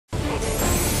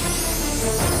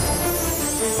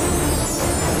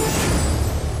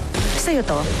Sa'yo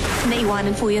to?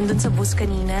 Naiwanan po yan dun sa bus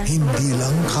kanina. Hindi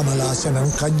lang kamalasan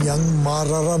ang kanyang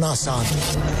mararanasan.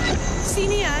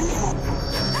 Sino yan?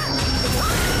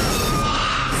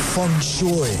 Feng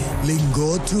Shui,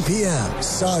 Linggo 2 p.m.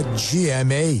 sa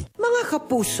GMA. Mga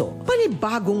kapuso,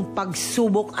 panibagong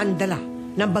pagsubok ang dala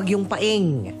ng bagyong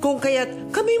Paeng. Kung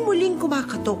kaya't kami muling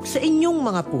kumakatok sa inyong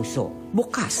mga puso.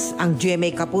 Bukas ang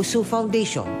GMA Kapuso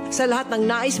Foundation sa lahat ng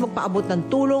nais magpaabot ng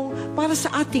tulong para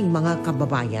sa ating mga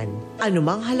kababayan.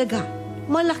 Anumang halaga,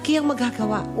 malaki ang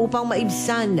magagawa upang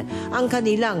maibsan ang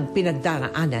kanilang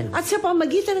pinagdaraanan. At sa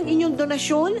pamagitan ng inyong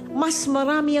donasyon, mas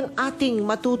marami ang ating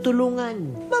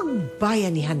matutulungan.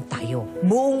 Magbayanihan tayo.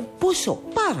 Buong puso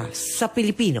para sa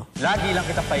Pilipino. Lagi lang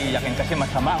kita paiyakin kasi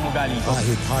masama ang ugali ko.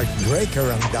 Kahit heartbreaker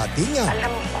ang datingan,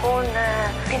 Alam ko na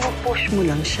pinupush mo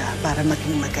lang siya para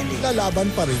maging magaling. lalaban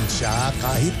pa rin siya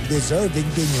kahit deserving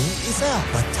din yung isa.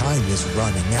 But time is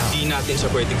running out. Di natin siya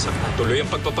pwedeng saktan. Tuloy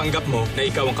ang pagpapanggap mo na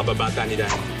ikaw ang kababata ni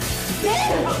Danny.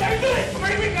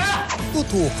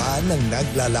 Tutukan ng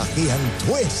naglalakihang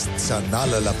twist sa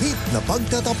nalalapit na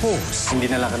pagtatapos. Hindi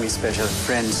na lang kami special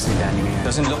friends ni Danny ngayon.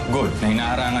 Doesn't look good na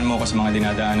hinaarangan mo ko sa mga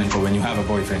dinadaanan ko when you have a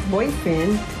boyfriend.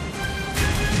 Boyfriend?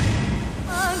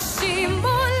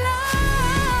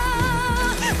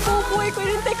 Bubuhay ko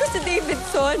rin ko si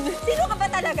Davidson. Sino ka ba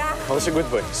talaga? How's a good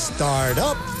boy? Start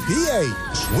up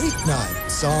PH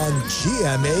Weeknights on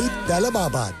GMA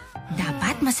Telebabad.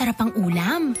 Dapat masarap ang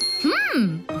ulam.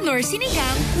 Knorr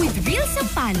Sinigang with real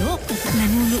sampalok.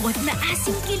 Nanuluot na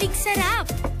asim kilig sarap.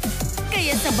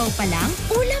 Kaya sabaw pa lang,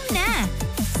 ulam na.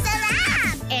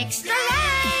 Sarap! Extra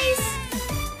rice!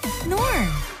 Knorr.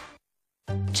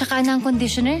 Tsaka na ang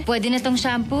conditioner. Pwede na tong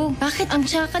shampoo. Bakit ang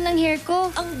tsaka ng hair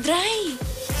ko? Ang dry.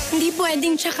 Hindi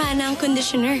pwedeng tsaka na ang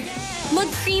conditioner.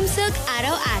 Mag-cream silk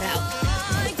araw-araw.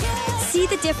 See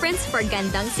the difference for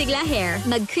gandang sigla hair.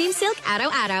 Mag-cream silk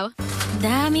araw-araw.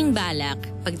 Daming balak.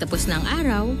 Pagtapos ng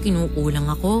araw, kinukulang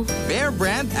ako. Bear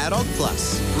Brand Adult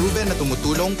Plus. Proven na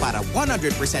tumutulong para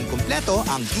 100% kumpleto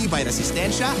ang tibay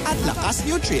resistensya at lakas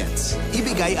nutrients.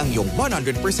 Ibigay ang iyong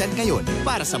 100% ngayon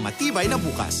para sa matibay na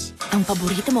bukas. Ang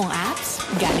paborito mong apps?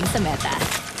 Galing sa Meta.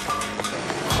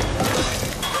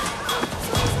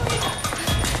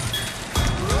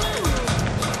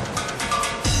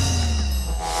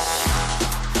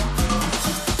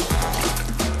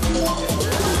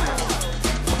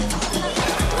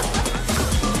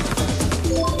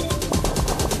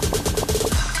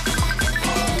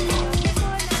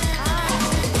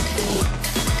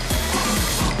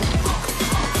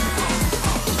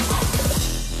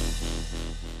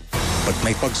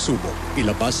 May pagsubok,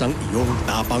 ilabas ang iyong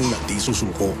tapang na di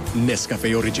susuko.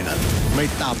 Nescafe Original. May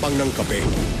tapang ng kape.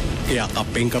 Kaya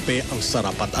kapeng-kape ang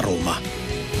sarap at aroma.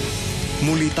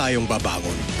 Muli tayong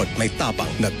babangon pag may tapang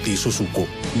na di susuko.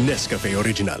 Nescafe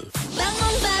Original.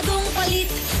 Bangong-bagong palit,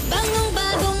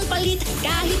 bangong-bagong palit.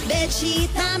 Kahit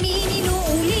bedsheet namin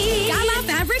inuulit. Calla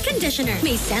Fabric Conditioner.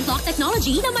 May scent lock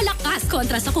technology na malakas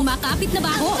kontra sa kumakapit na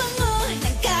baho.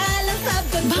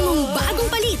 Bangong-bagong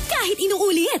palit kahit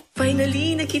inuulit.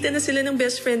 Finally, nakita na sila ng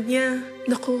best friend niya.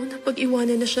 Naku,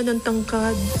 napag-iwanan na siya ng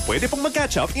tangkad. Pwede pong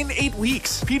mag-catch up in 8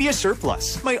 weeks. PediaSure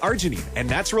Plus, may arginine and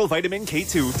natural vitamin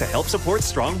K2 to help support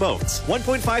strong bones.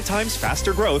 1.5 times faster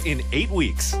growth in 8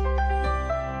 weeks.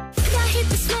 Kahit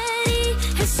sweaty,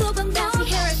 sobrang bouncy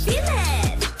hair, I feel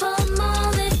it.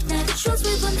 Palmolive, naturals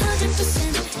with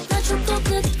 100% natural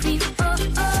coconut cream. Oh,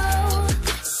 oh,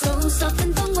 so soft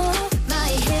and bango. My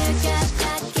hair got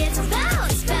that gets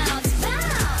bounce, bounce,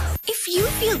 bounce. If you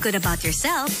feel good about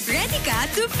yourself, ready ka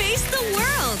to face the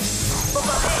world.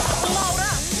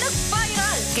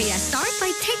 Nag-viral! Kaya start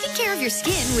by taking care of your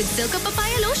skin with Silka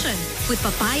Papaya Lotion. With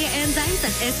papaya enzymes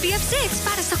at SPF 6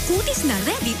 para sa kutis na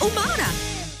ready umaura.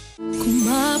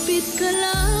 Kumapit ka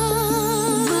lang.